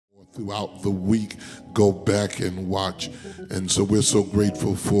throughout the week, go back and watch. And so we're so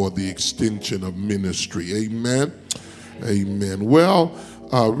grateful for the extension of ministry. Amen. Amen. Well,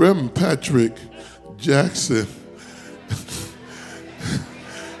 Reverend Patrick Jackson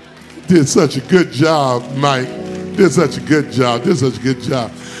did such a good job, Mike. Did such a good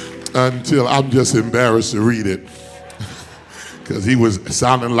job. Until I'm just embarrassed to read it. Because he was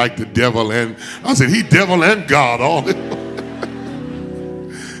sounding like the devil, and I said, he devil and God all it.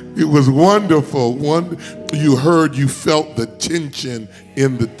 It was wonderful. You felt the tension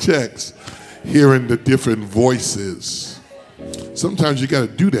in the text, hearing the different voices. Sometimes you got to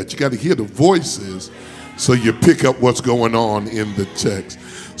do that. You got to hear the voices so you pick up what's going on in the text.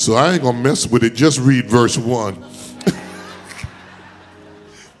 So I ain't going to mess with it. Just read verse 1.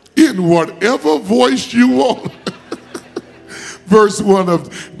 In whatever voice you want. Verse 1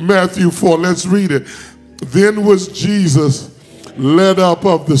 of Matthew 4. Let's read it. Then was Jesus led up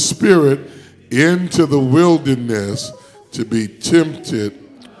of the Spirit into the wilderness to be tempted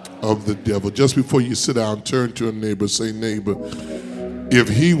of the devil. Just before you sit down, turn to a neighbor, say, neighbor, if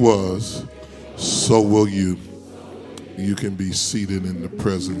he was, so will you. You can be seated in the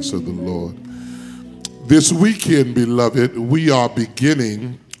presence of the Lord. This weekend, beloved, we are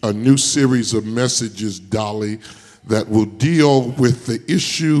beginning a new series of messages, Dolly, that will deal with the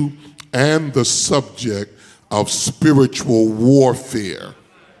issue and the subject of spiritual warfare.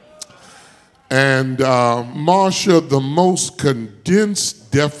 And Marsha, the most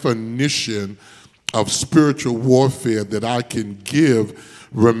condensed definition of spiritual warfare that I can give,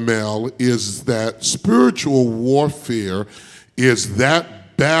 Ramel, is that spiritual warfare is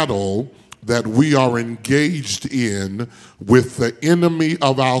that battle that we are engaged in with the enemy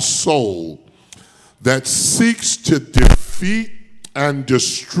of our soul that seeks to defeat and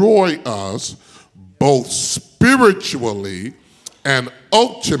destroy us both spiritually and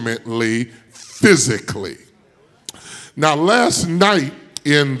ultimately physically. Now, last night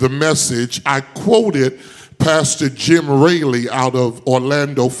in the message, I quoted Pastor Jim Raley out of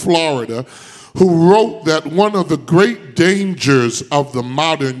Orlando, Florida, who wrote that one of the great dangers of the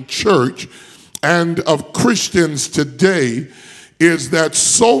modern church and of Christians today is that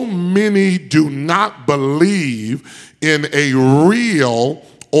so many do not believe in a real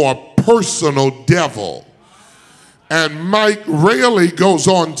or personal devil. And Mike Raley goes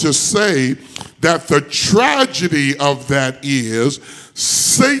on to say that the tragedy of that is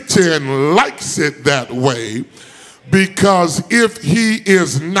Satan likes it that way, because if he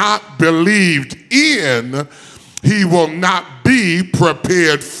is not believed in, he will not be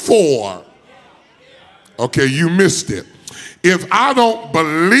prepared for. Okay, you missed it. If I don't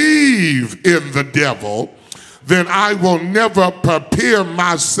believe in the devil, then I will never prepare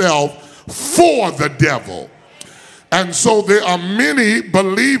myself for the devil. And so there are many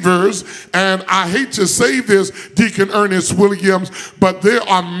believers, and I hate to say this, Deacon Ernest Williams, but there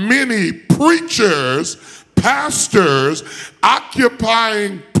are many preachers, pastors,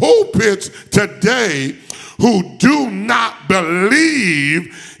 occupying pulpits today who do not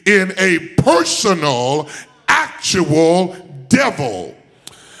believe in a personal, actual devil.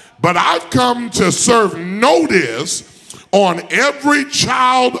 But I've come to serve notice on every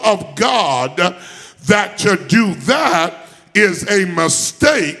child of God that to do that is a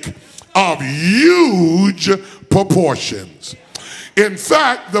mistake of huge proportions. In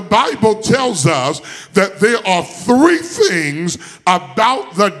fact, the Bible tells us that there are three things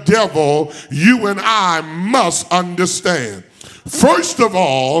about the devil you and I must understand. First of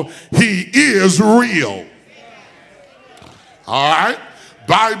all, he is real. All right?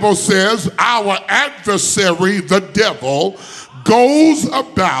 Bible says our adversary, the devil, goes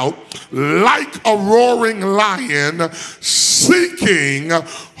about like a roaring lion, seeking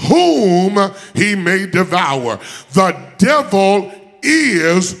whom he may devour. The devil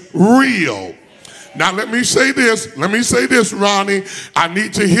is real. Now let me say this, Ronnie. I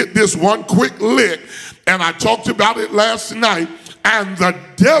need to hit this one quick lick, and I talked about it last night. And the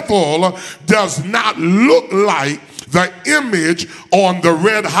devil does not look like the image on the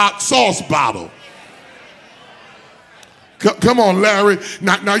red hot sauce bottle. Come on, Larry.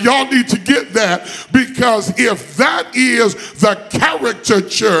 Now y'all need to get that, because if that is the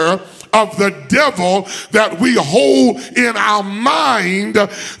caricature of the devil that we hold in our mind,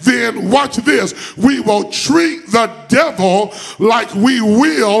 then watch this. We will treat the devil like we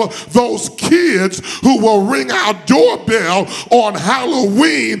will those kids who will ring our doorbell on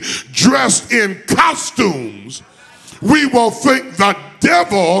Halloween dressed in costumes. We will think the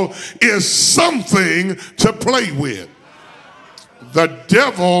devil is something to play with. The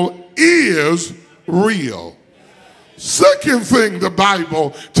devil is real. Second thing the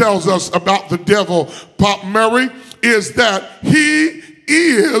Bible tells us about the devil, Pop Mary, is that he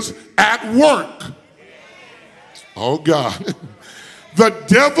is at work. Oh God. The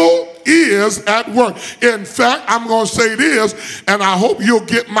devil is at work. In fact, I'm going to say this, and I hope you'll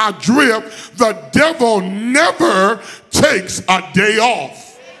get my drift. The devil never takes a day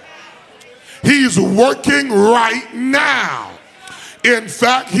off. He's working right now. In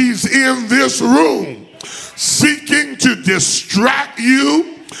fact, he's in this room seeking to distract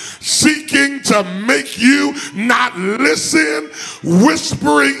you, seeking to make you not listen,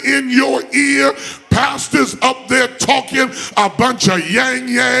 whispering in your ear. Pastor's up there talking a bunch of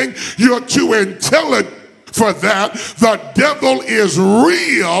yang. You're too intelligent for that. The devil is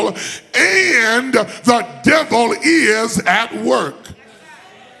real, and the devil is at work.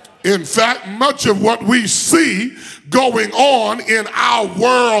 In fact, much of what we see going on in our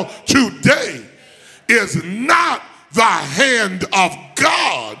world today is not the hand of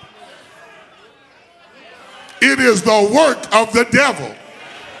God. It is the work of the devil.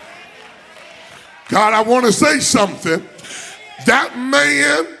 God, I want to say something. That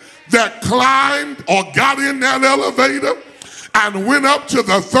man that climbed or got in that elevator and went up to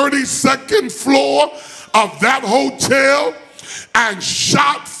the 32nd floor of that hotel and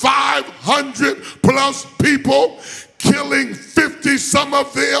shot 500 plus people, killing 50 some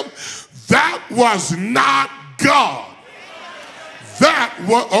of them, that was not God. That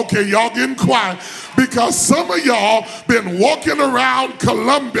was, okay, y'all getting quiet, because some of y'all been walking around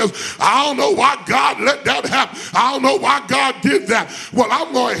Columbus. I don't know why God let that happen. I don't know why God did that. Well,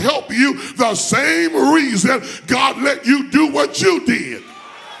 I'm going to help you. The same reason God let you do what you did.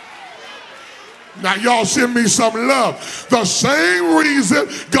 Now, y'all send me some love. The same reason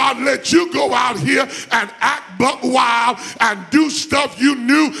God let you go out here and act buck wild and do stuff you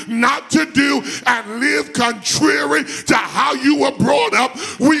knew not to do and live contrary to how you were brought up.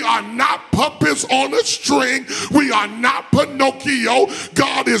 We are not puppets on a string. We are not Pinocchio.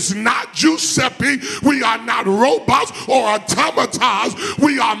 God is not Giuseppe. We are not robots or automatons.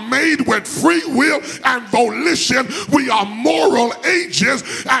 We are made with free will and volition. We are moral agents,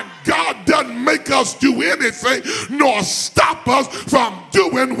 and God doesn't make us do anything nor stop us from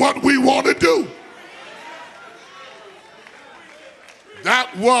doing what we want to do.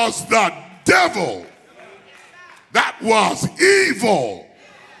 That was the devil. That was evil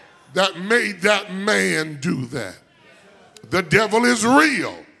that made that man do that. The devil is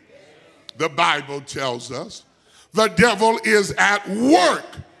real. The Bible tells us. The devil is at work,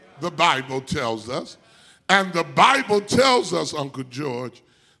 the Bible tells us. And the Bible tells us, Uncle George,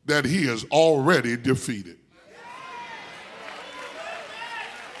 that he is already defeated.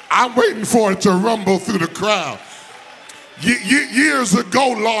 I'm waiting for it to rumble through the crowd. Years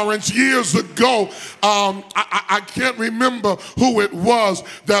ago, Lawrence, years ago, I can't remember who it was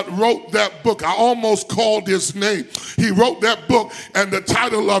that wrote that book. I almost called his name. He wrote that book, and the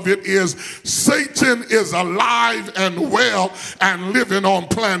title of it is Satan is Alive and Well and Living on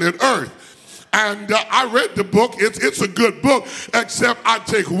Planet Earth. And I read the book. It's a good book, except I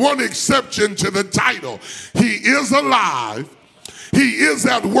take one exception to the title. He is alive. He is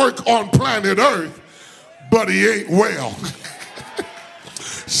at work on planet Earth, but he ain't well.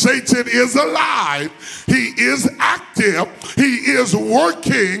 Satan is alive. He is active. He is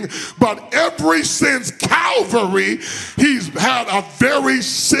working. But ever since Calvary, he's had a very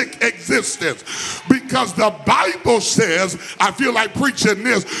sick existence. Because the Bible says, I feel like preaching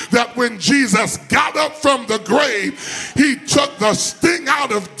this, that when Jesus got up from the grave, he took the sting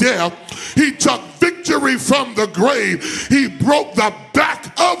out of death. He took victory from the grave. He broke the back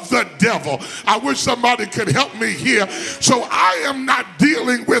of the devil. I wish somebody could help me here. So I am not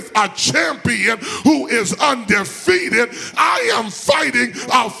dealing with a champion who is undefeated. I am fighting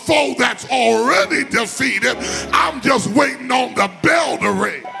a foe that's already defeated. I'm just waiting on the bell to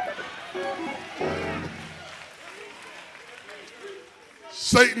ring.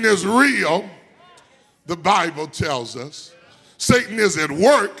 Satan is real, the Bible tells us. Satan is at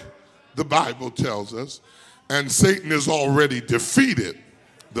work, the Bible tells us. And Satan is already defeated,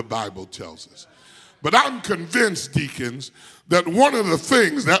 the Bible tells us. But I'm convinced, deacons, that one of the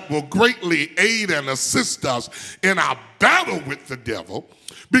things that will greatly aid and assist us in our battle with the devil,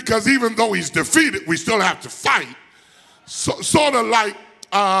 because even though he's defeated, we still have to fight. Sort of like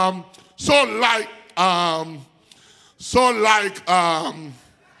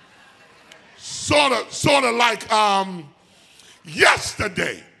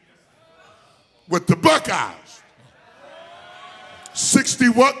yesterday with the Buckeyes. 60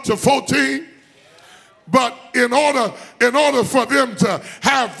 what to 14? But in order for them to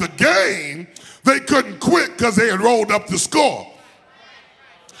have the game, they couldn't quit because they had rolled up the score.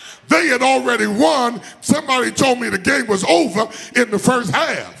 They had already won. Somebody told me the game was over in the first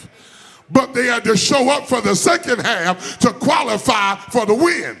half. But they had to show up for the second half to qualify for the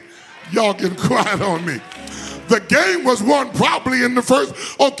win. Y'all getting quiet on me. The game was won probably in the first.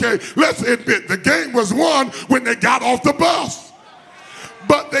 Okay, let's admit the game was won when they got off the bus.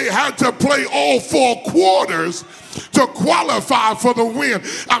 But they had to play all 4 quarters to qualify for the win.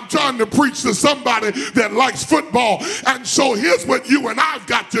 I'm trying to preach to somebody that likes football. And so here's what you and I've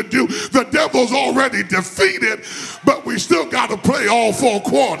got to do. The devil's already defeated, but we still got to play all 4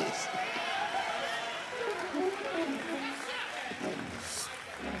 quarters.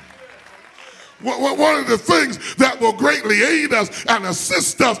 One of the things that will greatly aid us and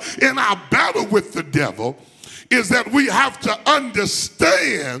assist us in our battle with the devil is that we have to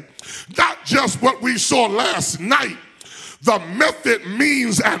understand not just what we saw last night, the method,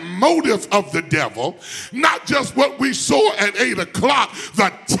 means, and motive of the devil, not just what we saw at 8 o'clock,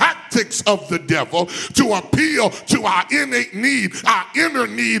 the tactics of the devil to appeal to our innate need, our inner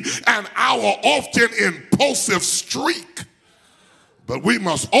need, and our often impulsive streak. But we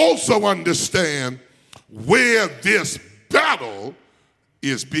must also understand where this battle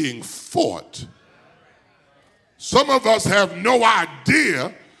is being fought. Some of us have no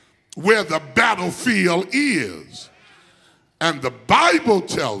idea where the battlefield is. And the Bible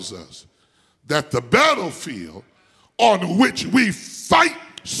tells us that the battlefield on which we fight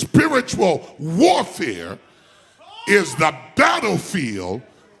spiritual warfare is the battlefield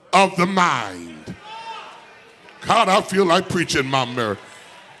of the mind. God, I feel like preaching, Mama Mary.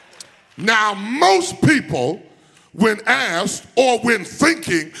 Now, most people, when asked or when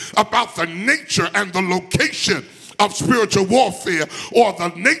thinking about the nature and the location of spiritual warfare or the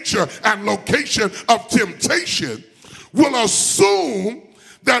nature and location of temptation, will assume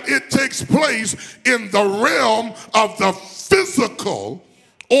that it takes place in the realm of the physical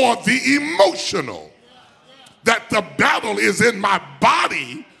or the emotional, that the battle is in my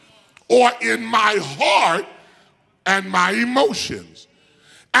body or in my heart and my emotions.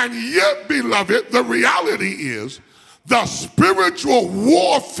 And yet, beloved, the reality is the spiritual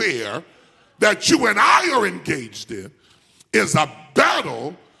warfare that you and I are engaged in is a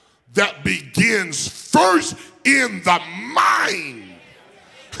battle that begins first in the mind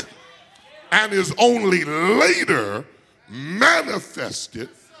and is only later manifested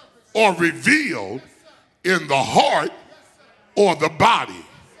or revealed in the heart or the body.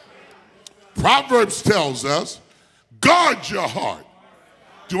 Proverbs tells us, guard your heart.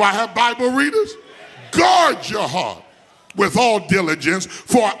 Do I have Bible readers? Guard your heart with all diligence,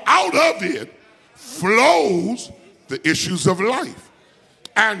 for out of it flows the issues of life.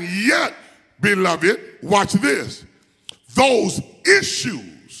 And yet, beloved, watch this. Those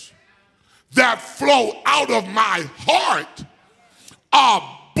issues that flow out of my heart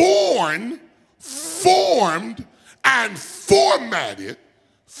are born, formed, and formatted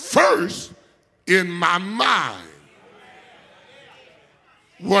first in my mind.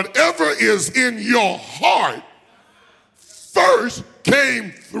 Whatever is in your heart first came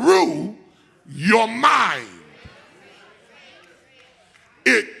through your mind.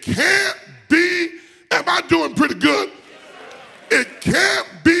 It can't be, am I doing pretty good? It can't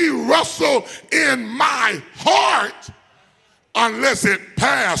be rustled in my heart unless it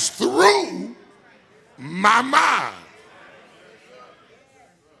passed through my mind.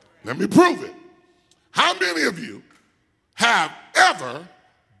 Let me prove it. How many of you have ever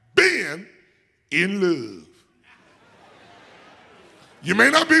been in love? You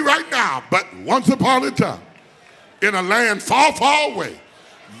may not be right now, but once upon a time, in a land far, far away,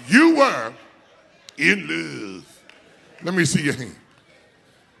 you were in love. Let me see your hand.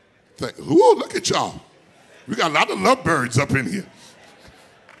 Ooh, look at y'all. We got a lot of lovebirds up in here.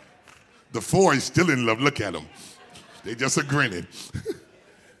 The 4 is still in love. Look at them. They just are grinning.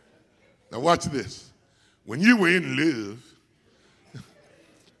 Now watch this. When you were in love,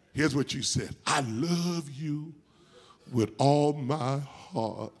 here's what you said. I love you with all my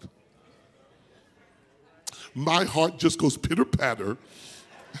heart. My heart just goes pitter-patter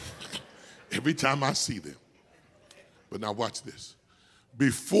every time I see them. But now watch this.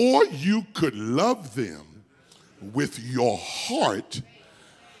 Before you could love them with your heart,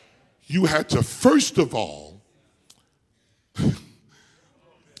 you had to first of all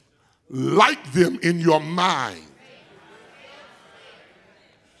like them in your mind.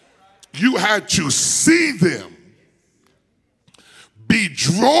 You had to see them, be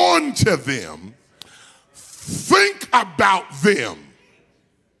drawn to them, think about them.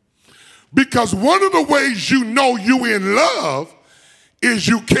 Because one of the ways you know you in love is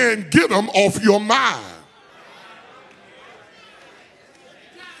you can't get them off your mind.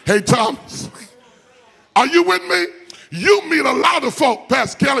 Hey, Thomas, are you with me? You meet a lot of folk,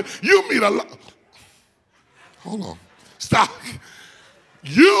 Pastor Kelly. You meet a lot. Hold on. Stop.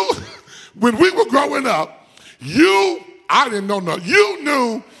 When we were growing up, I didn't know nothing. You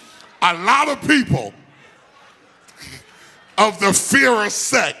knew a lot of people of the fear of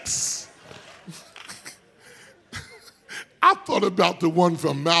sex. I thought about the one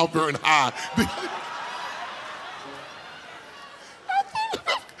from Malvern High.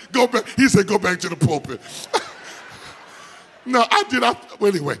 Go back. He said, go back to the pulpit. No, I did.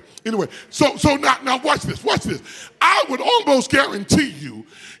 Anyway. So now watch this. Watch this. I would almost guarantee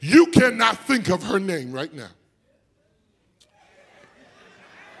you cannot think of her name right now.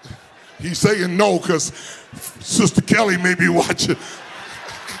 He's saying no because Sister Kelly may be watching.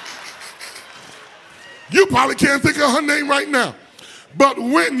 You probably can't think of her name right now. But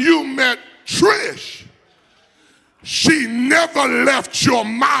when you met Trish, she never left your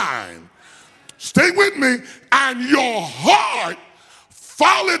mind. Stay with me. And your heart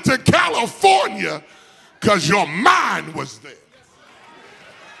followed to California because your mind was there.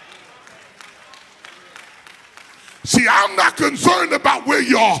 See, I'm not concerned about where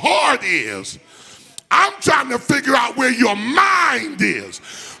your heart is. I'm trying to figure out where your mind is.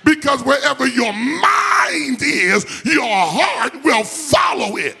 Because wherever your mind is, your heart will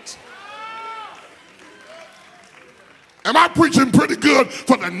follow it. Am I preaching pretty good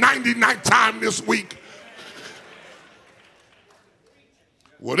for the 99th time this week?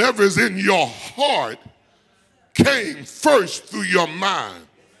 Whatever is in your heart came first through your mind.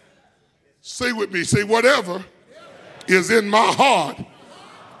 Say with me, say whatever is in my heart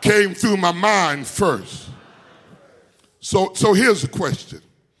came through my mind first. So here's the question.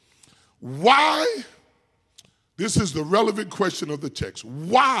 Why, this is the relevant question of the text,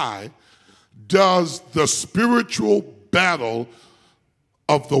 why does the spiritual battle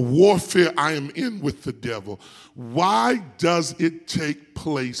of the warfare I am in with the devil, why does it take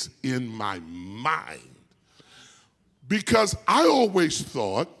place in my mind? Because I always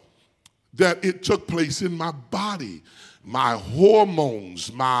thought that it took place in my body, my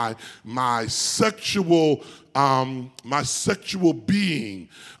hormones, my sexual being.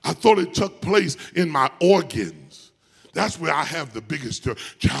 I thought it took place in my organs. That's where I have the biggest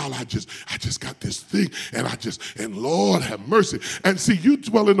child. I just got this thing, and Lord have mercy. And see, you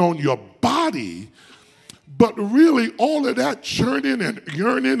dwelling on your body, but really all of that churning and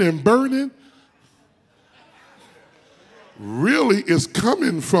yearning and burning really is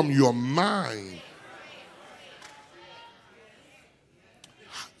coming from your mind.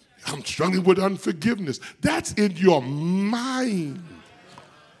 I'm struggling with unforgiveness. That's in your mind.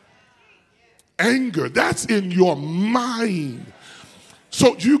 Anger, that's in your mind.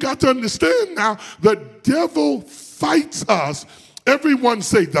 So you got to understand now, the devil fights us. Everyone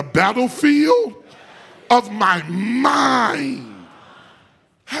say, the battlefield of my mind.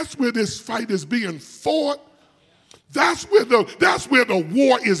 That's where this fight is being fought. That's where the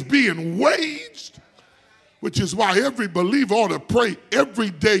war is being waged. Which is why every believer ought to pray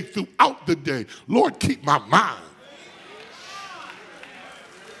every day throughout the day. Lord, keep my mind.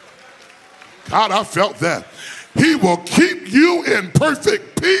 God, I felt that. He will keep you in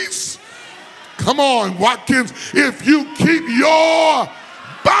perfect peace. Come on, Watkins, if you keep your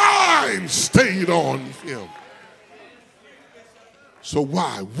mind stayed on him. So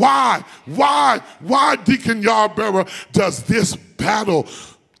why, Deacon Yarborough, does this battle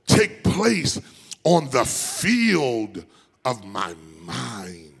take place on the field of my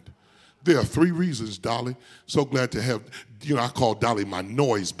mind? There are 3 reasons, Dolly. So glad to have, I call Dolly my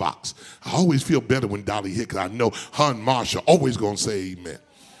noise box. I always feel better when Dolly hit because I know her and Marsha always going to say amen.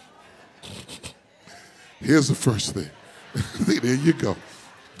 Here's the first thing. There you go.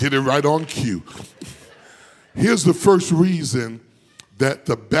 Get it right on cue. Here's the first reason that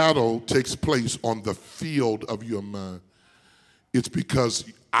the battle takes place on the field of your mind. It's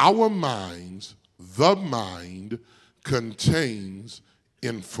because our minds, the mind, contains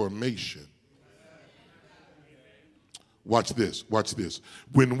information. Watch this.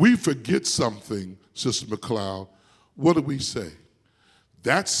 When we forget something, Sister McLeod, what do we say?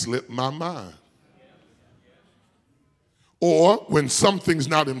 That slipped my mind. Or when something's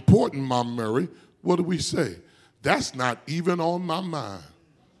not important, Mom Murray, what do we say? That's not even on my mind.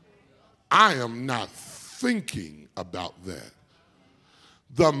 I am not thinking about that.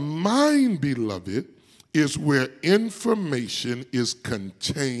 The mind, beloved, is where information is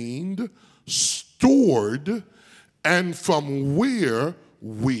contained, stored, and from where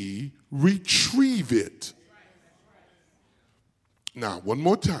we retrieve it. Now, one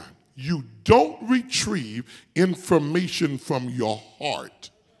more time. You don't retrieve information from your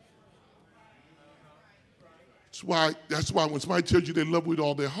heart. That's why when somebody tells you they love with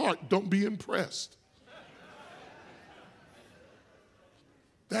all their heart, don't be impressed.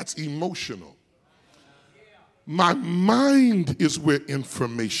 That's emotional. My mind is where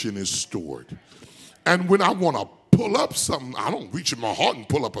information is stored. And when I want to pull up something, I don't reach in my heart and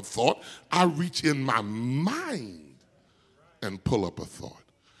pull up a thought. I reach in my mind and pull up a thought.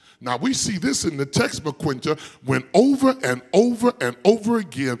 Now, we see this in the text, McQuinter, when over and over and over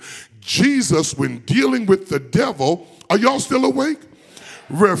again, Jesus, when dealing with the devil, are y'all still awake?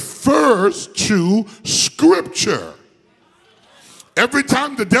 Refers to Scripture. Every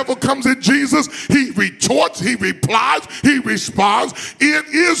time the devil comes at Jesus, he retorts, he replies, he responds. It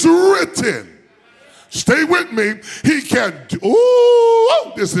is written. Stay with me. He can do,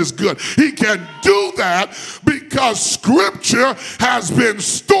 ooh, this is good. He can do that because Scripture has been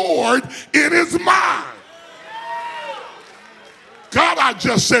stored in his mind. God, I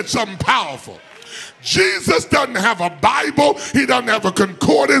just said something powerful. Jesus doesn't have a Bible. He doesn't have a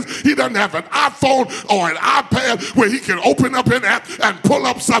concordance. He doesn't have an iPhone or an iPad where he can open up an app and pull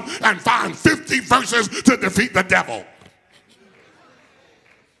up something and find 50 verses to defeat the devil.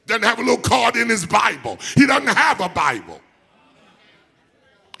 Doesn't have a little card in his Bible. He doesn't have a Bible.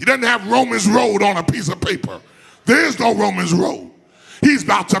 He doesn't have Romans Road on a piece of paper. There is no Romans Road. He's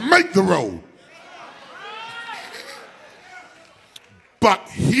about to make the road. But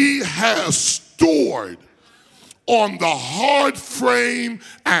he has stored on the hard frame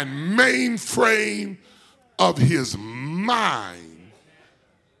and mainframe of his mind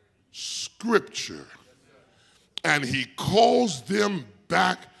Scripture. And he calls them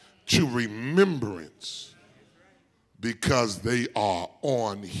back to remembrance because they are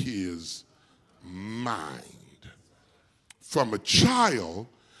on his mind. From a child,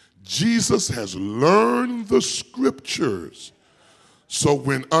 Jesus has learned the Scriptures. So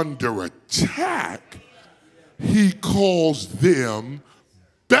when under attack, he calls them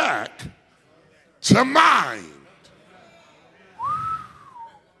back to mind.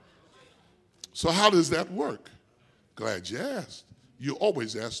 So how does that work? Glad you asked. You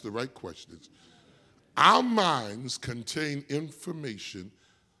always ask the right questions. Our minds contain information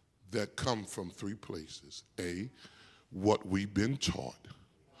that come from three places. A, what we've been taught.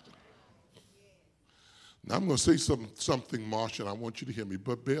 Now I'm going to say something, Marsha, and I want you to hear me.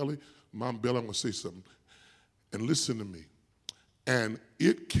 But Bailey, Mom Bailey, I'm going to say something. And listen to me. And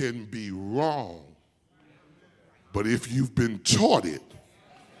it can be wrong. But if you've been taught it,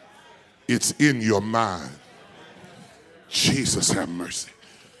 it's in your mind. Jesus have mercy.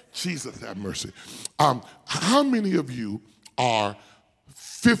 Jesus have mercy. How many of you are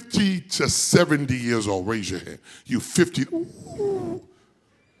 50 to 70 years old? Raise your hand. You 50. Ooh.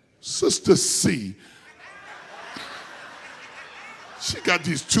 Sister C. She got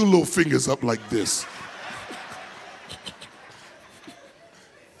these two little fingers up like this.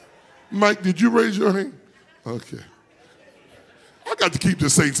 Mike, did you raise your hand? Okay. I got to keep the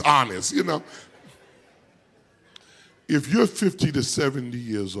saints honest, you know. If you're 50 to 70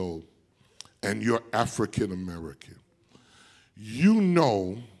 years old and you're African American, you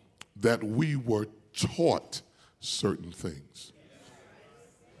know that we were taught certain things.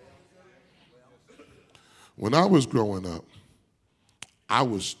 When I was growing up, I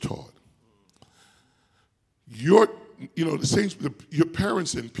was taught. Your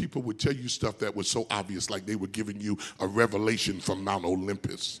parents and people would tell you stuff that was so obvious, like they were giving you a revelation from Mount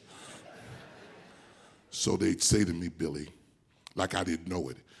Olympus. So they'd say to me, Billy, like I didn't know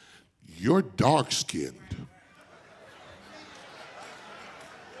it, you're dark-skinned.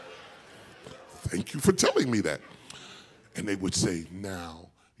 Thank you for telling me that. And they would say, now,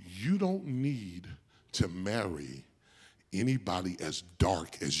 you don't need to marry anybody as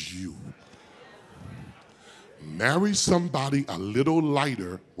dark as you. Marry somebody a little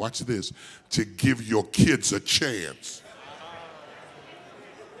lighter, watch this, to give your kids a chance.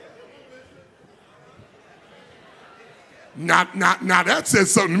 Now that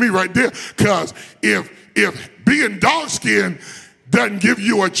says something to me right there, because if being dark-skinned doesn't give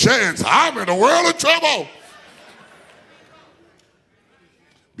you a chance, I'm in a world of trouble.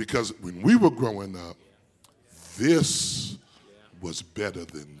 Because when we were growing up, this was better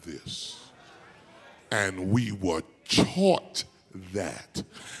than this. And we were taught that.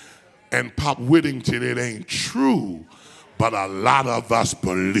 And Pop Whittington, it ain't true, but a lot of us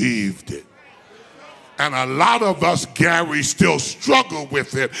believed it. And a lot of us, Gary, still struggle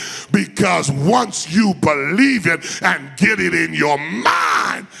with it, because once you believe it and get it in your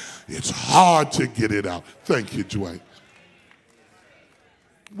mind, It's hard to get it out. Thank you, Dwight.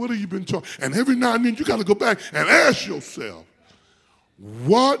 What have you been taught? And every now and then you got to go back and ask yourself,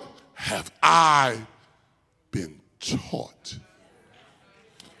 what have I been taught?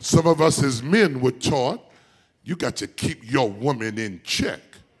 Some of us as men were taught, you got to keep your woman in check.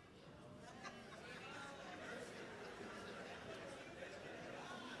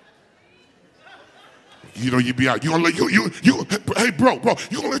 You know, you be out, you gonna let hey bro,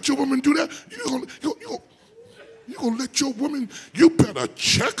 you gonna let your woman do that? You gonna let your woman, you better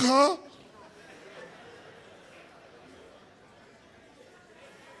check her.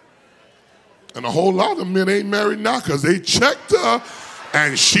 And a whole lot of men ain't married now because they checked her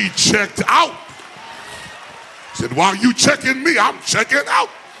and she checked out. Said, while you checking me, I'm checking out.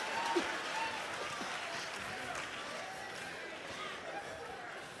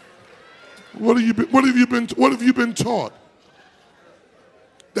 What have you been taught?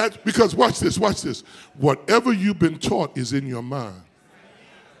 That's because watch this. Whatever you've been taught is in your mind.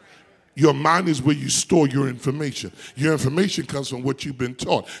 Your mind is where you store your information. Your information comes from what you've been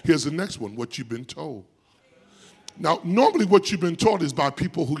taught. Here's the next one, what you've been told. Now, normally what you've been taught is by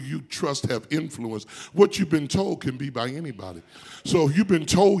people who you trust have influence. What you've been told can be by anybody. So if you've been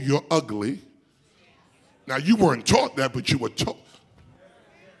told you're ugly, now you weren't taught that, but you were told.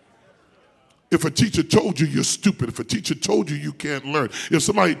 If a teacher told you you're stupid, if a teacher told you you can't learn, if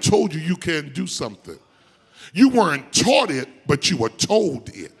somebody told you you can't do something, you weren't taught it, but you were told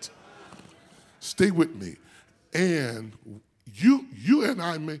it. Stay with me. And you and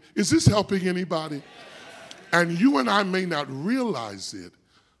I may, is this helping anybody? And you and I may not realize it,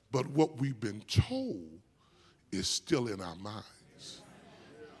 but what we've been told is still in our minds.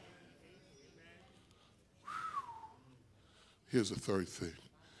 Here's the third thing.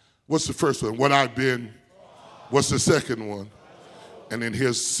 What's the first one? What I've been. What's the second one? And then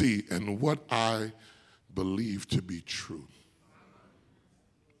here's C, and what I believe to be true.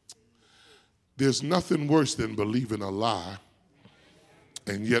 There's nothing worse than believing a lie,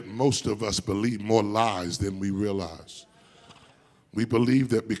 and yet most of us believe more lies than we realize. We believe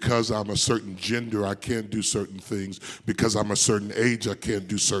that because I'm a certain gender, I can't do certain things. Because I'm a certain age, I can't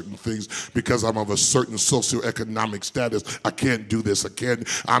do certain things. Because I'm of a certain socioeconomic status, I can't do this.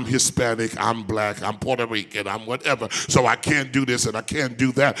 I'm Hispanic, I'm black, I'm Puerto Rican, I'm whatever. So I can't do this and I can't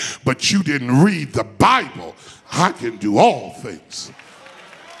do that. But you didn't read the Bible. I can do all things.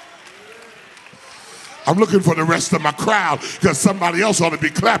 I'm looking for the rest of my crowd because somebody else ought to be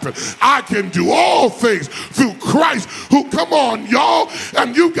clapping. I can do all things through Christ who, come on, y'all,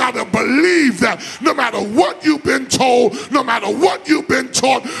 and you got to believe that no matter what you've been told, no matter what you've been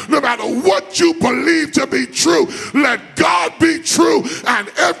taught, no matter what you believe to be true, let God be true and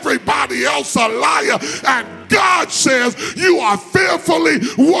everybody else a liar. And God says you are fearfully,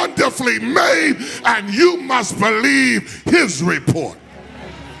 wonderfully made, and you must believe his report.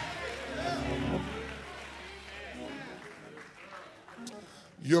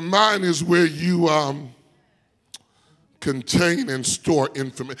 Your mind is where you contain and store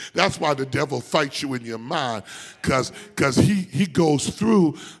information. That's why the devil fights you in your mind, because he goes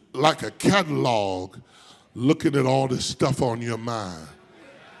through like a catalog looking at all this stuff on your mind.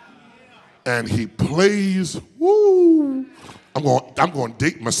 And he plays, woo, I'm going to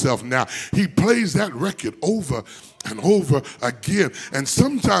date myself now. He plays that record over and over again. And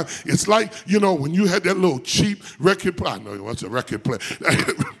sometimes it's like, you know, when you had that little cheap record player, I know what's a record player,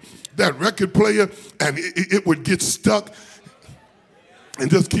 that record player, and it would get stuck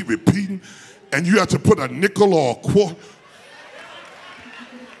and just keep repeating, and you have to put a nickel or a quarter.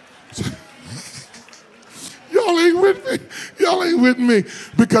 Y'all ain't with me. Y'all ain't with me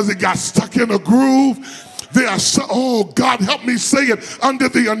because it got stuck in a groove. There are oh, God, help me say it under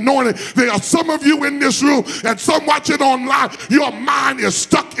the anointing. There are some of you in this room and some watching online. Your mind is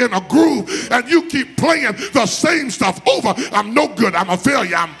stuck in a groove and you keep playing the same stuff over. I'm no good. I'm a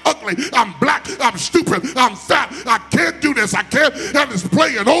failure. I'm ugly. I'm black. I'm stupid. I'm fat. I can't do this. I can't. And it's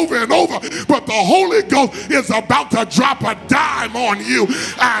playing over and over. But the Holy Ghost is about to drop a dime on you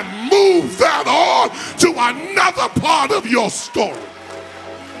and move that on to another part of your story.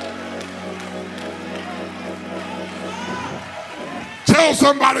 Tell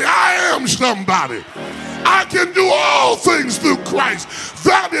somebody, I am somebody. I can do all things through Christ.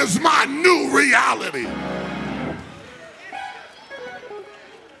 That is my new reality.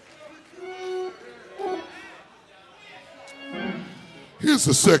 Here's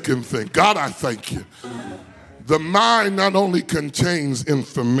the second thing. God, I thank you. The mind not only contains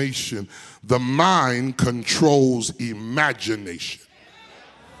information, the mind controls imagination.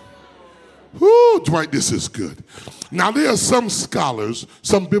 Whoo, Dwight, this is good. Now, there are some scholars,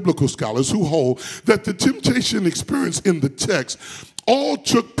 some biblical scholars, who hold that the temptation experience in the text all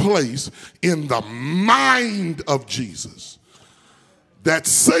took place in the mind of Jesus. That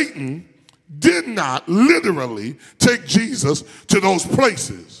Satan did not literally take Jesus to those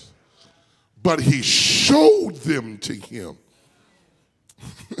places, but he showed them to him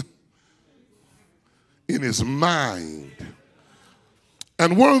in his mind.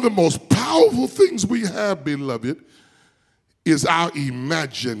 And one of the most powerful things we have, beloved, is our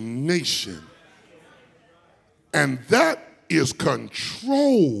imagination. And that is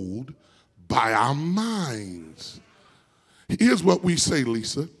controlled by our minds. Here's what we say,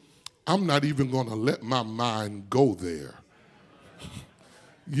 Lisa. I'm not even going to let my mind go there.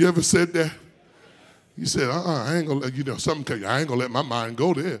 You ever said that? You said, I ain't going to, I ain't going to let my mind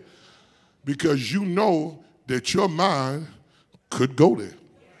go there. Because you know that your mind could go there.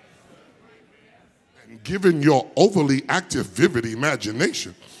 And given your overly active, vivid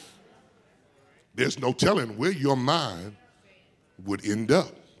imagination, there's no telling where your mind would end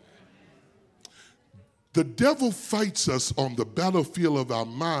up. The devil fights us on the battlefield of our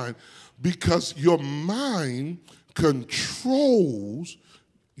mind because your mind controls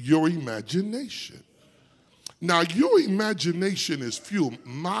your imagination. Now, your imagination is fueled.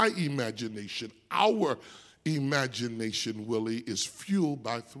 My imagination, our imagination, Willie, is fueled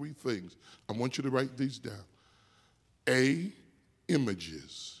by three things. I want you to write these down. A,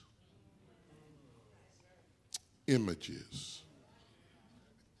 images. Images.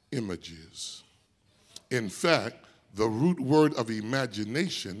 Images. In fact, the root word of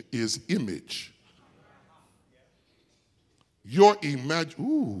imagination is image. Your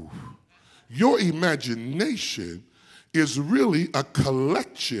imagination is really a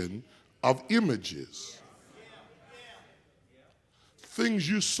collection of images. Things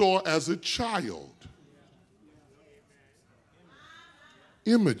you saw as a child.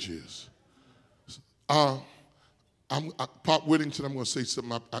 Images. Pop Whittington, I'm going to say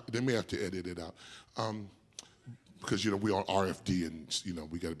something. They may have to edit it out. Because, we're on RFD and,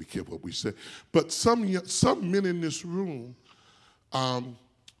 we got to be careful what we say. But some men in this room, early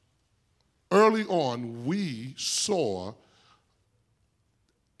on, we saw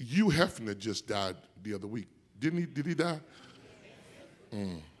Hugh Hefner just died the other week. Didn't he? Did he die?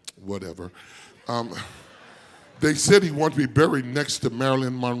 Whatever. They said he wanted to be buried next to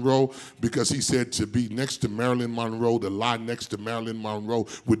Marilyn Monroe because he said to be next to Marilyn Monroe, to lie next to Marilyn Monroe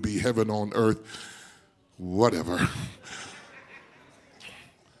would be heaven on earth. Whatever.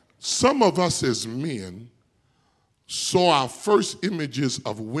 Some of us as men saw our first images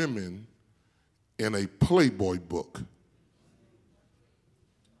of women in a Playboy book.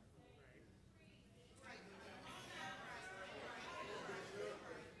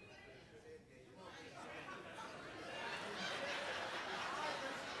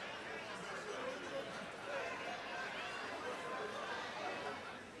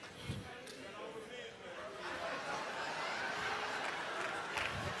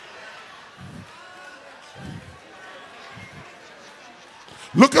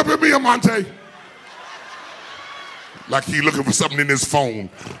 Look up at me, Amante. Like he looking for something in his phone.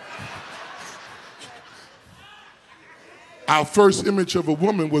 Our first image of a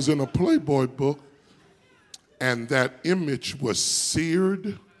woman was in a Playboy book, and that image was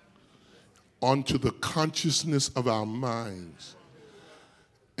seared onto the consciousness of our minds.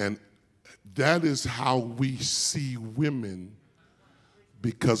 And that is how we see women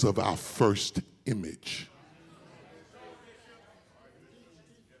because of our first image.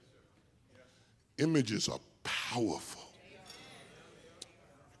 Images are powerful,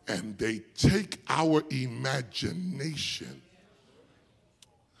 and they take our imagination.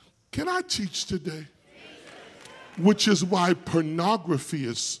 Can I teach today? Which is why pornography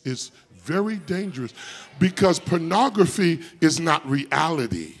is very dangerous, because pornography is not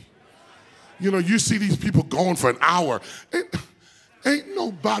reality. You see these people going for an hour. Ain't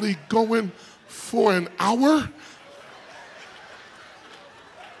nobody going for an hour.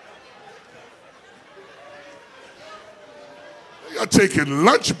 Are taking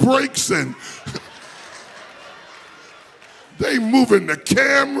lunch breaks and they moving the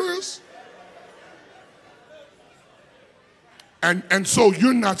cameras. And so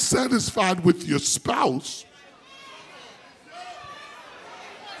you're not satisfied with your spouse.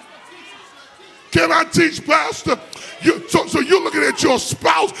 Can I teach, Pastor? So you're looking at your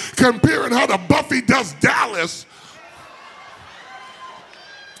spouse, comparing her to Buffy Does Dallas,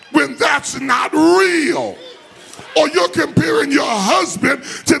 when that's not real. Or you're comparing your husband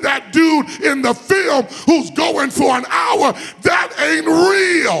to that dude in the film who's going for an hour. That ain't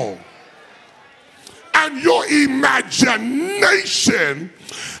real. and your imagination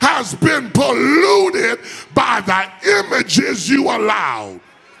has been polluted by the images you allowed.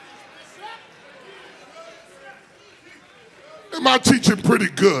 Am I teaching pretty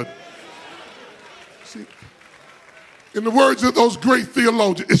good? See, in the words of those great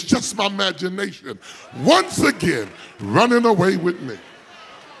theologians, it's just my imagination once again running away with me.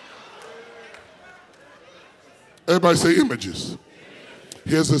 Everybody say images.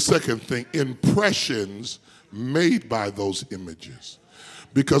 Here's the second thing, impressions made by those images.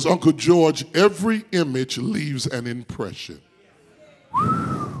 Because Uncle George, every image leaves an impression.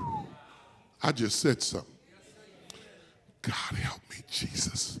 I just said something. God help me,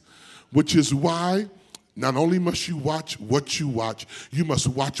 Jesus. Which is why not only must you watch what you watch, you must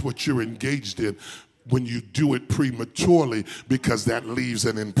watch what you're engaged in when you do it prematurely, because that leaves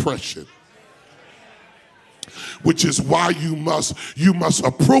an impression. Which is why you must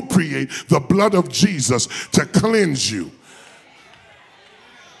appropriate the blood of Jesus to cleanse you,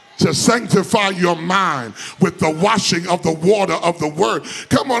 to sanctify your mind with the washing of the water of the word.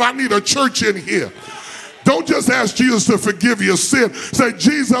 Come on, I need a church in here. Don't just ask Jesus to forgive your sin. Say,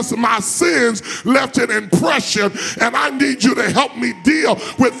 Jesus, my sins left an impression, and I need you to help me deal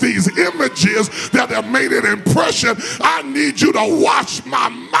with these images that have made an impression. I need you to wash my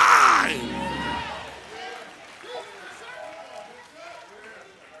mind.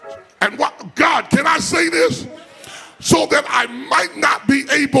 And what, God, can I say this? So that I might not be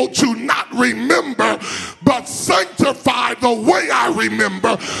able to not remember, but sanctify the way I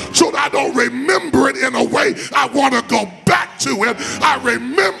remember, so that I don't remember it in a way I want to go back to it. I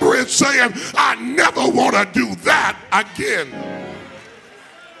remember it saying, I never want to do that again.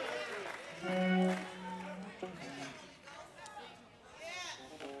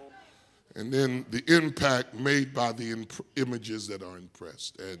 And then the impact made by the images that are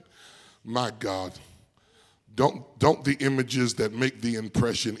impressed. And my God, don't the images that make the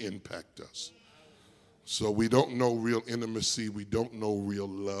impression impact us. So we don't know real intimacy, we don't know real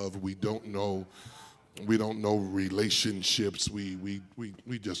love, we don't know relationships, we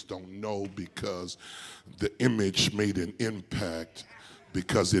just don't know, because the image made an impact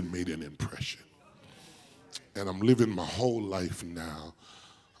because it made an impression. And I'm living my whole life now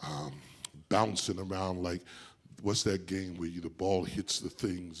bouncing around like, what's that game where the ball hits the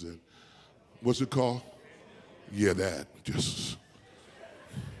things, and what's it called? Yeah, that. Just,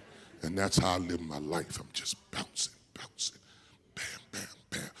 and that's how I live my life. I'm just bouncing, bam, bam,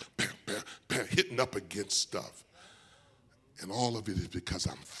 bam, bam, bam, bam, hitting up against stuff. And all of it is because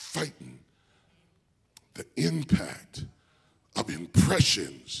I'm fighting the impact of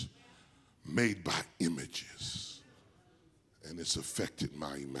impressions made by images. And it's affected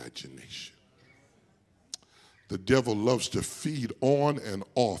my imagination. The devil loves to feed on and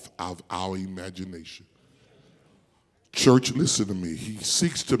off of our imagination. Church, listen to me. He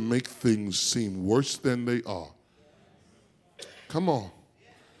seeks to make things seem worse than they are. Come on.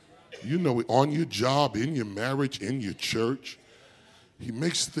 You know, on your job, in your marriage, in your church, he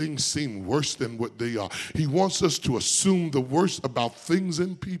makes things seem worse than what they are. He wants us to assume the worst about things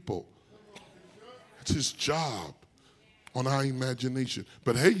and people. It's his job on our imagination.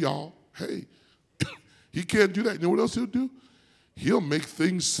 But hey, y'all, hey, he can't do that. You know what else he'll do? He'll make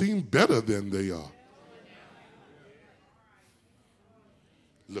things seem better than they are.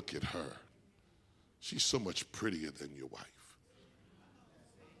 Look at her. She's so much prettier than your wife.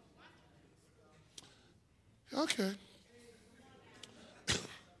 Okay.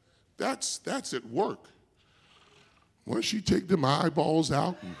 That's at work. Once you take them eyeballs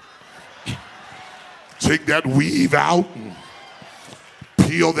out and take that weave out and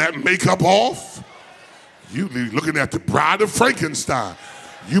peel that makeup off, you be looking at the Bride of Frankenstein.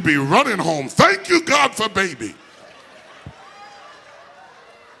 You be running home. Thank you, God, for baby.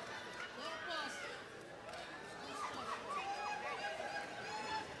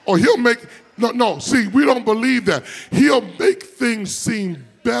 Or he'll make, no, see, we don't believe that. He'll make things seem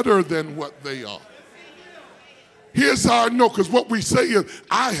better than what they are. Here's how I know, because what we say is,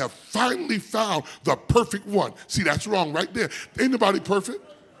 I have finally found the perfect one. See, that's wrong right there. Ain't nobody perfect.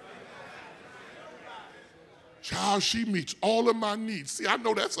 Child, she meets all of my needs. See, I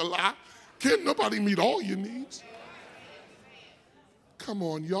know that's a lie. Can't nobody meet all your needs. Come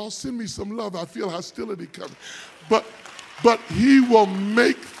on, y'all, send me some love. I feel hostility coming. But he will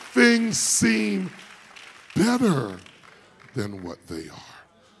make things seem better than what they are.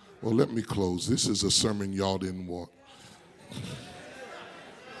 Well, let me close. This is a sermon y'all didn't want.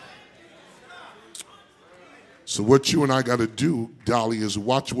 So what you and I got to do, Dolly, is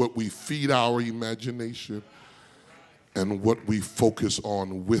watch what we feed our imagination and what we focus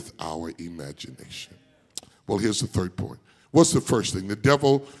on with our imagination. Well, here's the third point. What's the first thing? The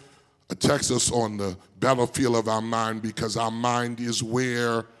devil attacks us on the battlefield of our mind because our mind is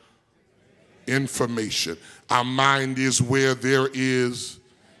where information. Our mind is where there is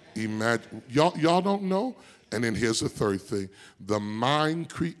imagine. Y'all don't know? And then here's the third thing. The mind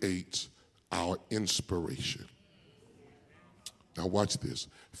creates our inspiration. Now watch this.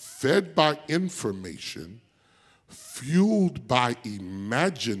 Fed by information, fueled by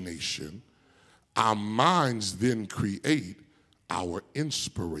imagination, our minds then create our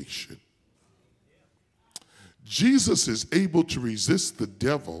inspiration. Jesus is able to resist the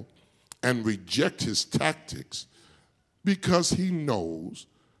devil and reject his tactics because he knows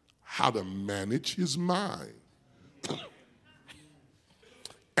how to manage his mind.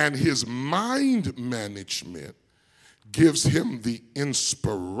 And his mind management gives him the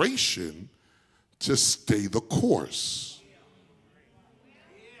inspiration to stay the course.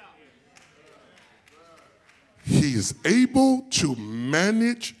 He is able to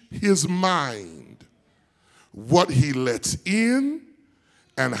manage his mind, what he lets in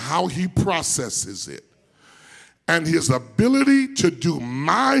and how he processes it. And his ability to do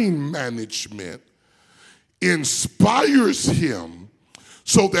mind management inspires him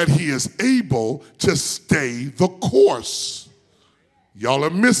so that he is able to stay the course. Y'all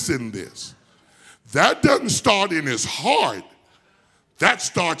are missing this. That doesn't start in his heart. That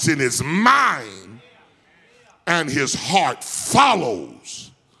starts in his mind, and his heart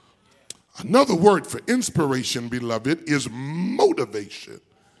follows. Another word for inspiration, beloved, is motivation.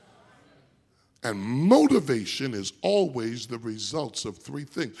 And motivation is always the results of three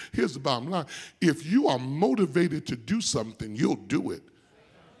things. Here's the bottom line. If you are motivated to do something, you'll do it.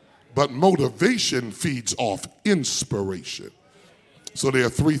 But motivation feeds off inspiration. So there are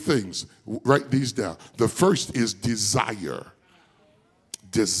three things. Write these down. The first is desire.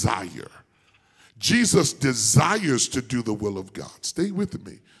 Desire. Jesus desires to do the will of God. Stay with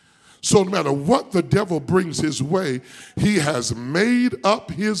me. So no matter what the devil brings his way, he has made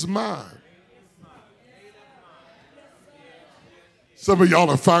up his mind. Some of y'all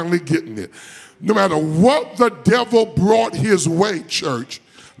are finally getting it. No matter what the devil brought his way, church,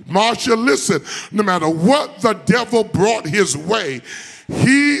 Marsha, listen, no matter what the devil brought his way,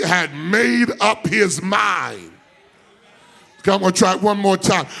 he had made up his mind. Okay, I'm going to try it one more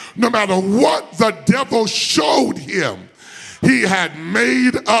time. No matter what the devil showed him, he had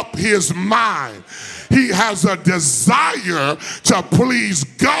made up his mind. He has a desire to please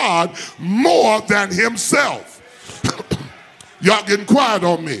God more than himself. Y'all getting quiet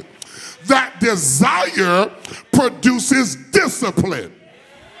on me. That desire produces discipline.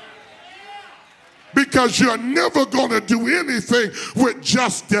 Because you're never going to do anything with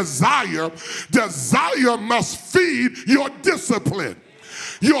just desire. Desire must feed your discipline.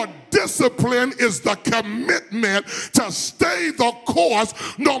 Your discipline is the commitment to stay the course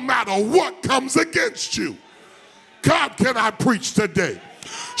no matter what comes against you. God, can I preach today?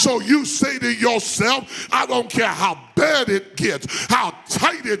 So you say to yourself, I don't care how bad it gets, how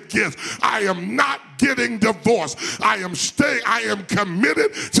tight it gets, I am not getting divorced. I am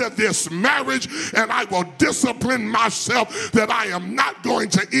committed to this marriage, and I will discipline myself that I am not going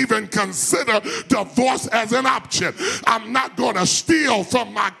to even consider divorce as an option. I'm not going to steal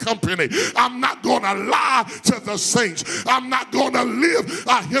from my company. I'm not going to lie to the saints. I'm not going to live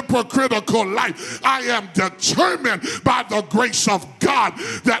a hypocritical life. I am determined by the grace of God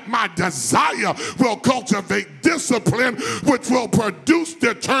that my desire will cultivate discipline, which will produce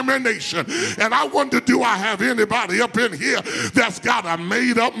determination. And I wonder, do I have anybody up in here that's got a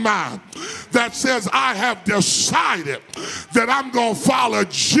made up mind that says, I have decided that I'm going to follow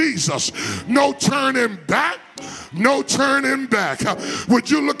Jesus. No turning back. No turning back.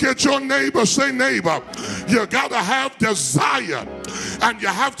 Would you look at your neighbor, say, neighbor, you got to have desire and you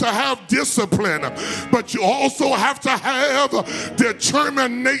have to have discipline, but you also have to have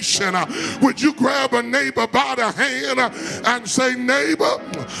determination. Would you grab a neighbor by the hand and say, neighbor,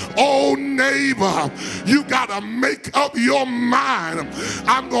 oh neighbor, you got to make up your mind.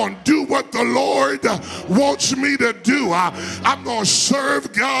 I'm going to do what the Lord wants me to do. I'm going to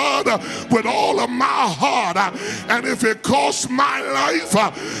serve God with all of my heart. And if it costs my life,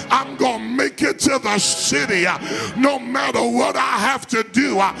 I'm going to make it to the city no matter what I have to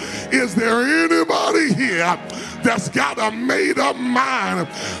do. Is there anybody here that's got a made up mind?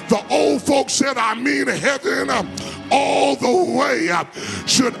 The old folks said, I mean heaven all the way.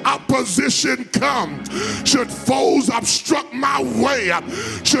 Should opposition come, should foes obstruct my way,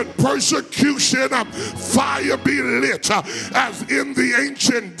 should persecution fire be lit as in the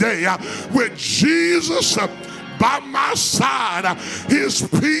ancient day, with Jesus by my side, his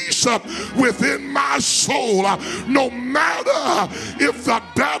peace within my soul. No matter if the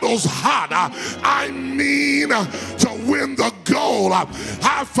battle's hot, I mean to win the goal.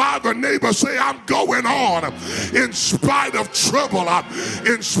 High five a neighbor, say I'm going on in spite of trouble,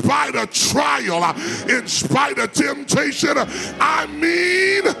 in spite of trial, in spite of temptation. I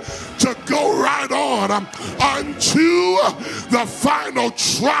mean to go right on unto the final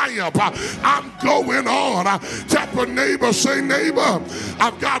triumph. I'm going on. Tap a neighbor, say, neighbor,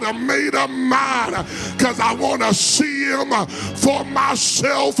 I've got a made up mind because I want to see him for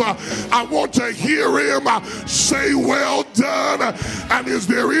myself. I want to hear him say, well done. And is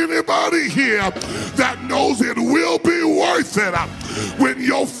there anybody here that knows it will be worth it when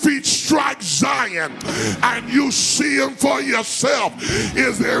your feet strike Zion and you see him for yourself?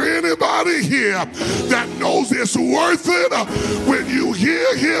 Is there anybody here that knows it's worth it when you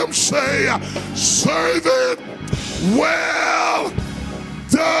hear him say, servant, well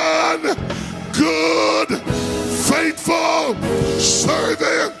done, good, faithful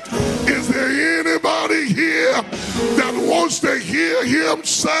servant? Is there anybody here that wants to hear him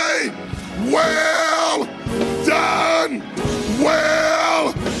say, well done,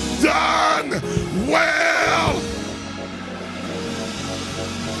 well done, well?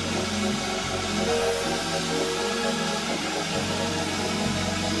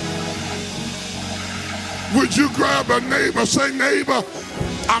 Would you grab a neighbor, say, neighbor,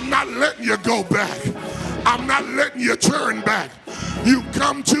 I'm not letting you go back. I'm not letting you turn back. You've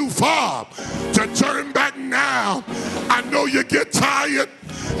come too far to turn back now. I know you get tired.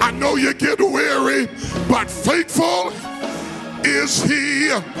 I know you get weary, but faithful is he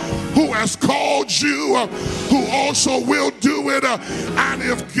who has called you, who also will do it. And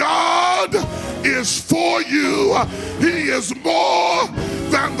if God is for you, he is more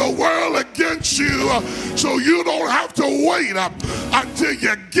than the world against you. So you don't have to wait until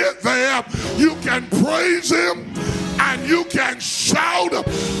you get there. You can praise him and you can shout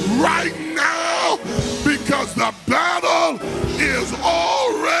right now, because the battle is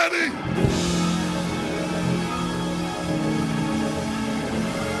already.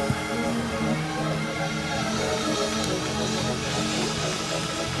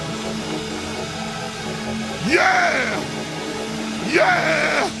 Yeah,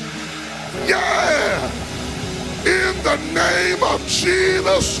 yeah, yeah. In the name of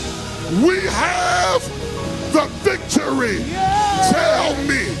Jesus, we have the victory. Yeah. Tell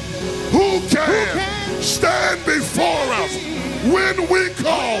me, who can stand before us when we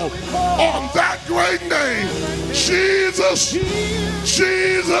call on that great name? Jesus,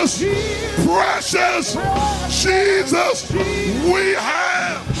 Jesus, precious Jesus, we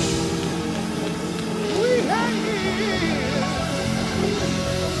have.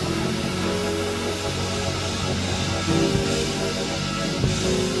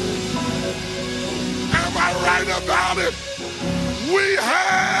 Am I right about it? We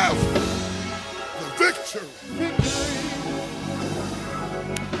have the victory.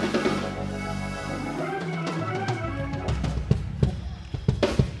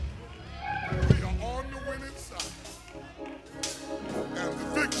 We are on the winning side, and the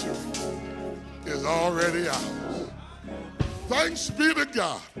victory is already ours. Thanks be to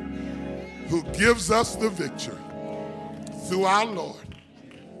God who gives us the victory through our Lord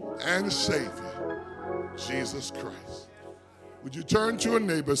and Savior, Jesus Christ. Would you turn to a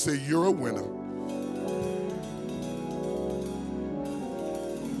neighbor and say, you're a winner?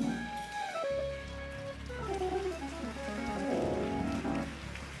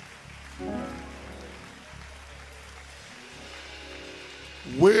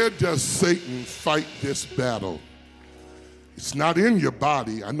 Where does Satan fight this battle? It's not in your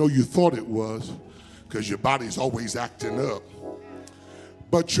body. I know you thought it was, because your body's always acting up.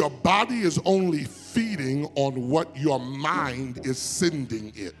 But your body is only feeding on what your mind is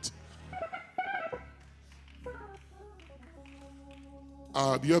sending it.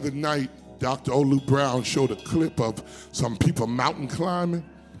 The other night, Dr. Olu Brown showed a clip of some people mountain climbing.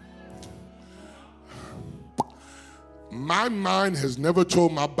 My mind has never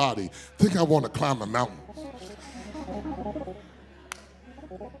told my body, I think I want to climb a mountain.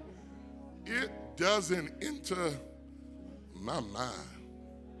 It doesn't enter my mind.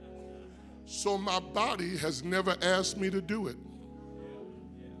 So my body has never asked me to do it,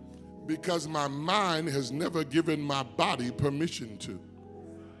 because my mind has never given my body permission to.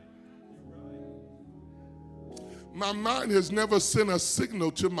 My mind has never sent a signal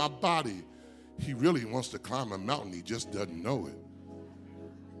to my body. He really wants to climb a mountain, he just doesn't know it.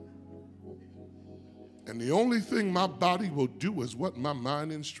 And the only thing my body will do is what my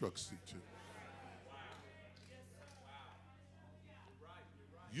mind instructs it to.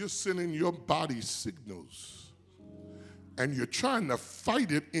 You're sending your body signals, and you're trying to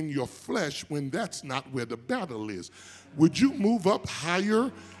fight it in your flesh when that's not where the battle is. Would you move up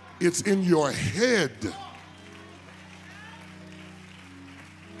higher? It's in your head.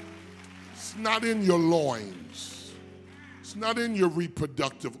 It's not in your loins. It's not in your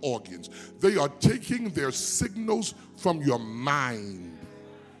reproductive organs. They are taking their signals from your mind.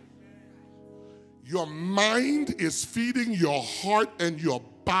 Your mind is feeding your heart and your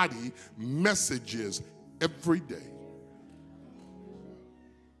body messages every day.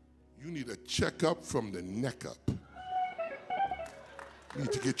 You need a checkup from the neck up. You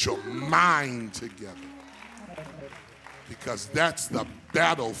need to get your mind together, because that's the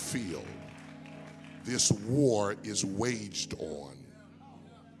battlefield this war is waged on.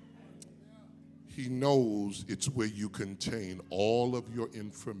 He knows it's where you contain all of your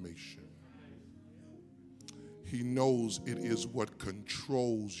information. He knows it is what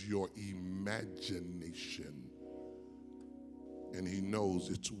controls your imagination. And he knows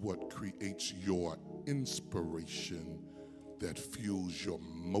it's what creates your inspiration that fuels your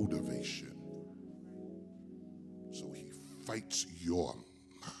motivation. So he fights your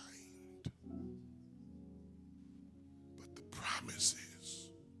mind. But the promise is,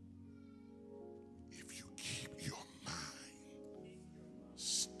 if you keep your mind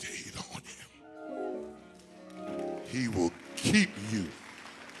stayed on him, he will keep you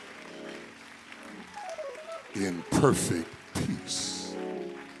in perfect peace.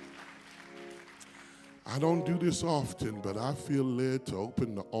 I don't do this often, but I feel led to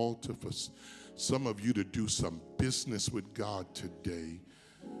open the altar for some of you to do some business with God today,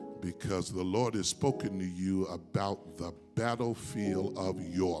 because the Lord has spoken to you about the battlefield of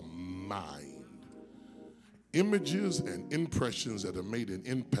your mind. Images and impressions that have made an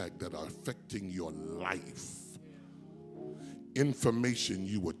impact that are affecting your life. Information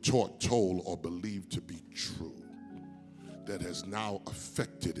you were taught, told, or believed to be true that has now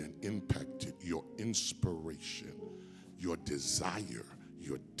affected and impacted your inspiration, your desire,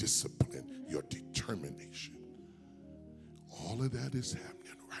 your discipline, your determination. All of that is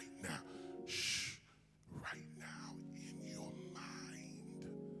happening right now. Shh, right now in your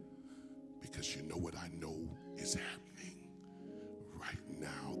mind. Because you know what I know is happening. Right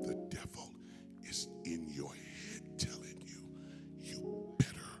now, the devil is in your head telling you, you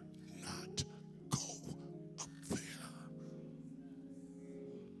better not go up there.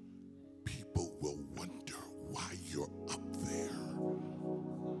 People will wonder why you're up there.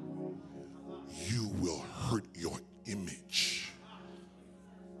 You will hurt your image.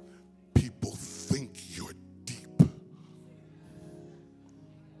 People think you're deep.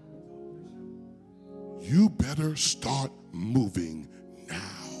 You better start moving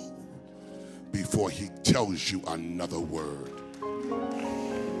now before he tells you another word.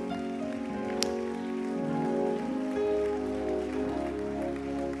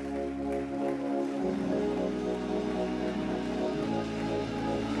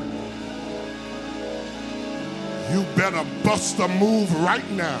 You better bust a move right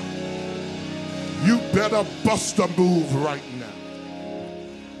now. You better bust a move right now.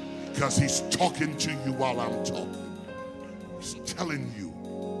 Because he's talking to you while I'm talking. He's telling you,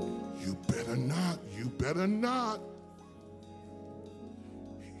 you better not, you better not.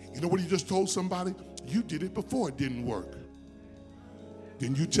 You know what he just told somebody? You did it before, it didn't work.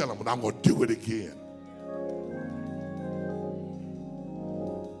 Then you tell him, but I'm going to do it again.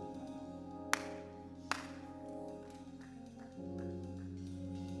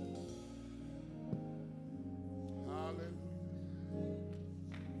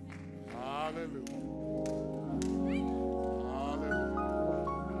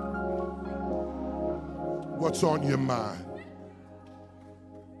 What's on your mind?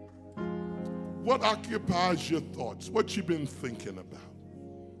 What occupies your thoughts? What you've been thinking about?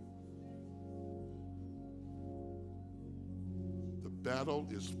 The battle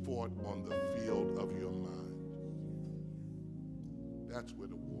is fought on the field of your mind. That's where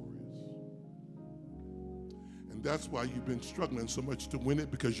the war is. And that's why you've been struggling so much to win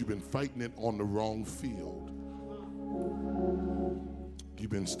it, because you've been fighting it on the wrong field. You've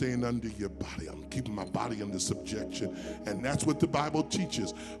been staying under your body. I'm keeping my body under subjection. And that's what the Bible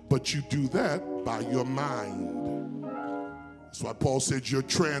teaches. But you do that by your mind. That's why Paul said you're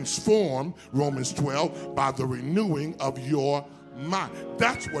transformed, Romans 12, by the renewing of your mind.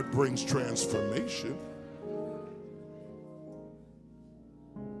 That's what brings transformation.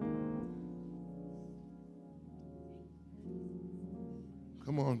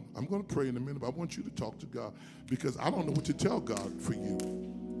 Come on, I'm going to pray in a minute, but I want you to talk to God, because I don't know what to tell God for you.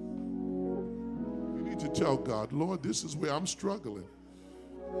 You need to tell God, Lord, this is where I'm struggling.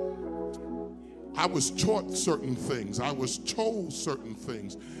 I was taught certain things. I was told certain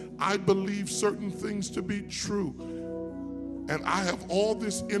things. I believe certain things to be true. And I have all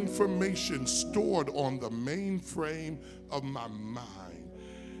this information stored on the mainframe of my mind.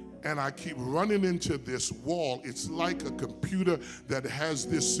 And I keep running into this wall. It's like a computer that has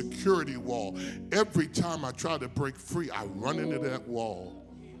this security wall. Every time I try to break free, I run into that wall.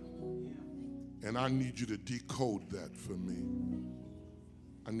 And I need you to decode that for me.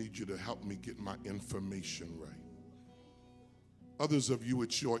 I need you to help me get my information right. Others of you,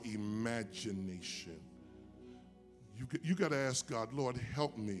 it's your imagination. You got to ask God, Lord,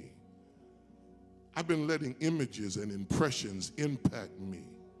 help me. I've been letting images and impressions impact me.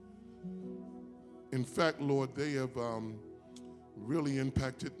 In fact, Lord, they have really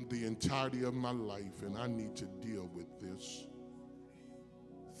impacted the entirety of my life, and I need to deal with this.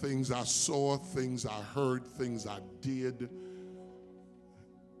 Things I saw, things I heard, things I did,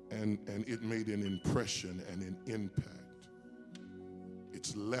 and it made an impression and an impact.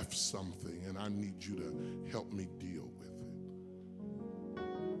 It's left something, and I need you to help me deal with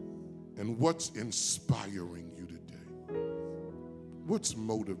it. And what's inspiring you today? What's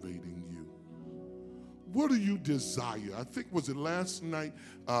motivating you? What do you desire? I think, was it last night,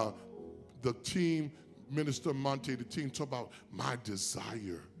 the team, Minister Monte, the team talked about my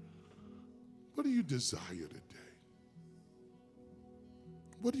desire. What do you desire today?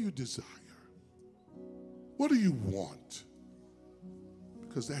 What do you desire? What do you want?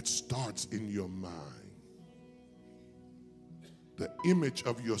 Because that starts in your mind. The image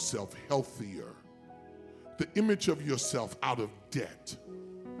of yourself healthier. The image of yourself out of debt.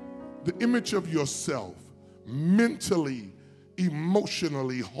 The image of yourself mentally,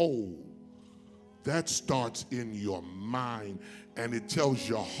 emotionally whole. That starts in your mind, and it tells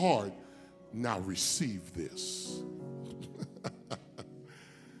your heart, now receive this.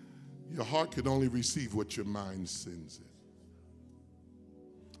 Your heart can only receive what your mind sends it.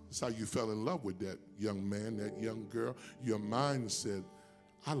 That's how you fell in love with that young man, that young girl. Your mind said,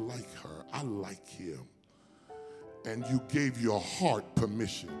 I like her, I like him. And you gave your heart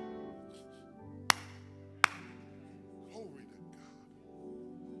permission. Glory to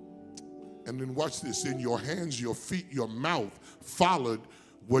God. And then watch this, in your hands, your feet, your mouth followed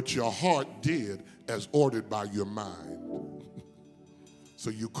what your heart did as ordered by your mind. So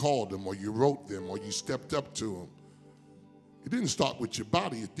you called them, or you wrote them, or you stepped up to them. It didn't start with your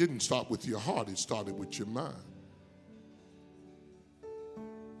body. It didn't start with your heart. It started with your mind.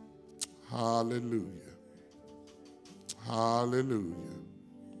 Hallelujah. Hallelujah.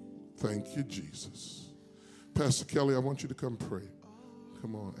 Thank you, Jesus. Pastor Kelly, I want you to come pray.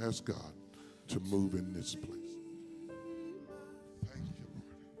 Come on, ask God to move in this place. Thank you,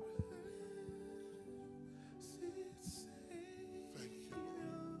 Lord. Thank you, Lord.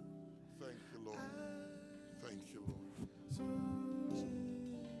 Thank you, Lord. Thank you, Lord.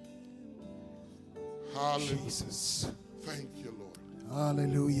 Hallelujah. Jesus. Thank you, Lord.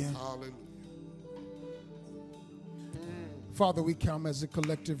 Hallelujah. Hallelujah. Father, we come as a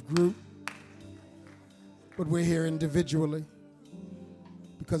collective group, but we're here individually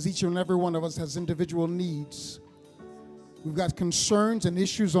because each and every one of us has individual needs. We've got concerns and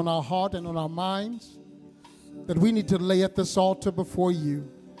issues on our heart and on our minds that we need to lay at this altar before you.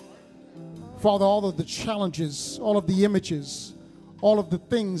 Father, all of the challenges, all of the images, all of the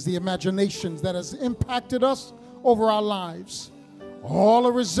things, the imaginations that has impacted us over our lives, all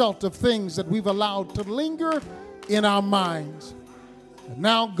a result of things that we've allowed to linger in our minds. And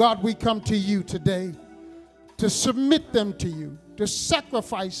now, God, we come to you today to submit them to you, to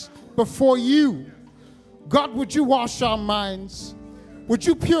sacrifice before you. God, would you wash our minds? Would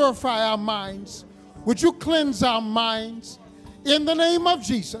you purify our minds? Would you cleanse our minds? In the name of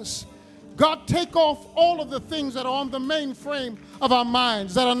Jesus, God, take off all of the things that are on the mainframe of our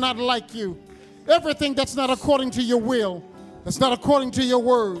minds that are not like you. Everything that's not according to your will, that's not according to your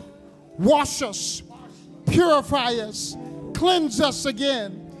word. Wash us, purify us, cleanse us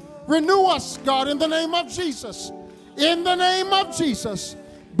again. Renew us, God, in the name of Jesus. In the name of Jesus.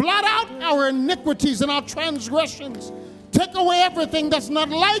 Blot out our iniquities and our transgressions. Take away everything that's not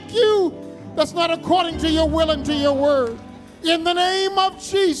like you, that's not according to your will and to your word. In the name of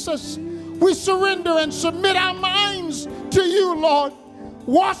Jesus, we surrender and submit our minds to you, Lord.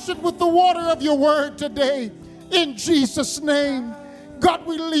 Wash it with the water of your word today. In Jesus' name, God,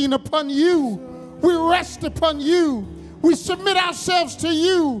 we lean upon you. We rest upon you. We submit ourselves to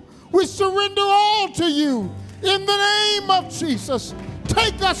you. We surrender all to you. In the name of Jesus,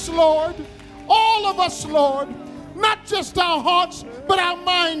 take us, Lord. All of us, Lord. Not just our hearts, but our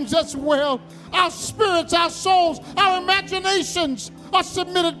minds as well. Our spirits, our souls, our imaginations are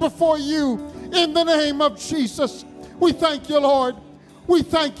submitted before you. in the name of Jesus. We thank you, Lord. We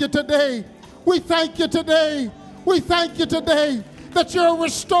thank you today. We thank you today. We thank you today that you're a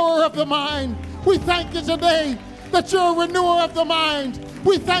restorer of the mind. We thank you today that you're a renewer of the mind.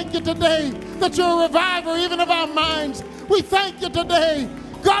 We thank you today that you're a reviver even of our minds. We thank you today.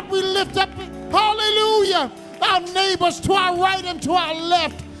 God, we lift up, hallelujah, our neighbors to our right and to our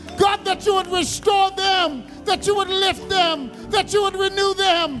left. God, that you would restore them, that you would lift them, that you would renew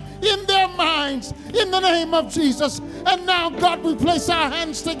them in their minds, in the name of Jesus. And now, God, we place our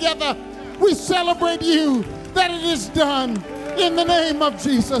hands together. We celebrate you that it is done in the name of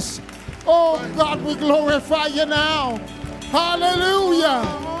Jesus. Oh, God, we glorify you now. Hallelujah.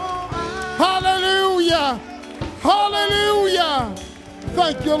 Hallelujah. Hallelujah.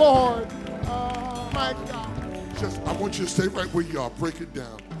 Thank you, Lord. My God. I want you to stay right where you are. Break it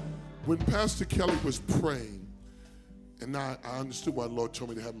down. When Pastor Kelly was praying, and now I understood why the Lord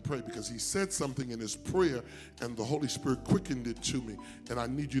told me to have him pray, because he said something in his prayer and the Holy Spirit quickened it to me, and I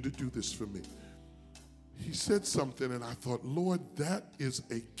need you to do this for me. He said something and I thought, Lord, that is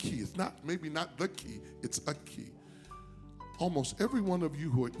a key. It's not, maybe not the key, it's a key. Almost every one of you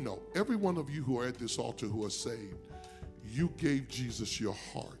who are at this altar who are saved, you gave Jesus your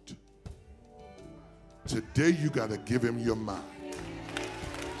heart. Today you got to give him your mind.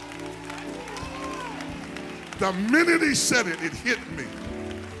 The minute he said it, it hit me.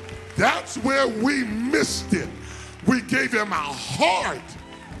 That's where we missed it. We gave him our heart,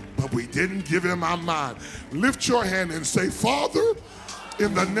 but we didn't give him our mind. Lift your hand and say, Father,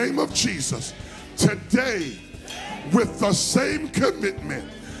 in the name of Jesus, today, with the same commitment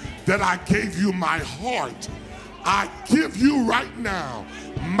that I gave you my heart, I give you right now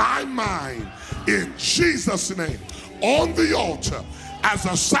my mind in Jesus' name on the altar as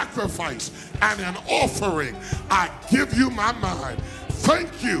a sacrifice and an offering. I give you my mind.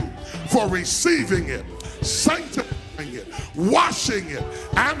 Thank you for receiving it, sanctifying it, washing it,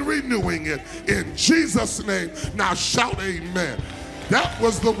 and renewing it in Jesus' name. Now shout amen. That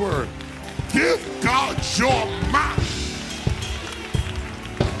was the word. Give God your mind.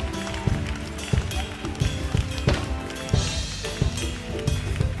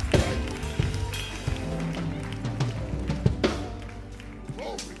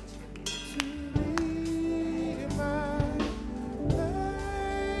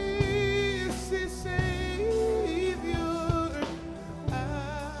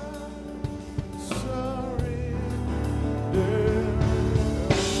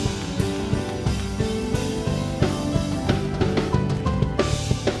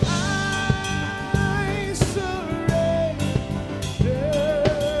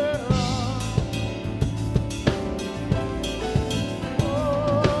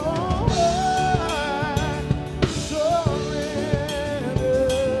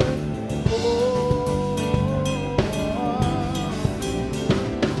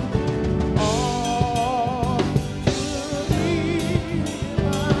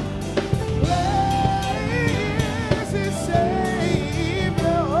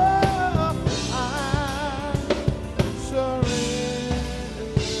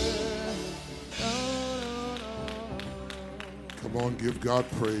 Come on, give God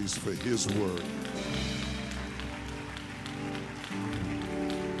praise for his word.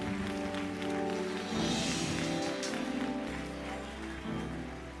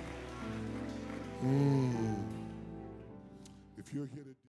 If you're here today,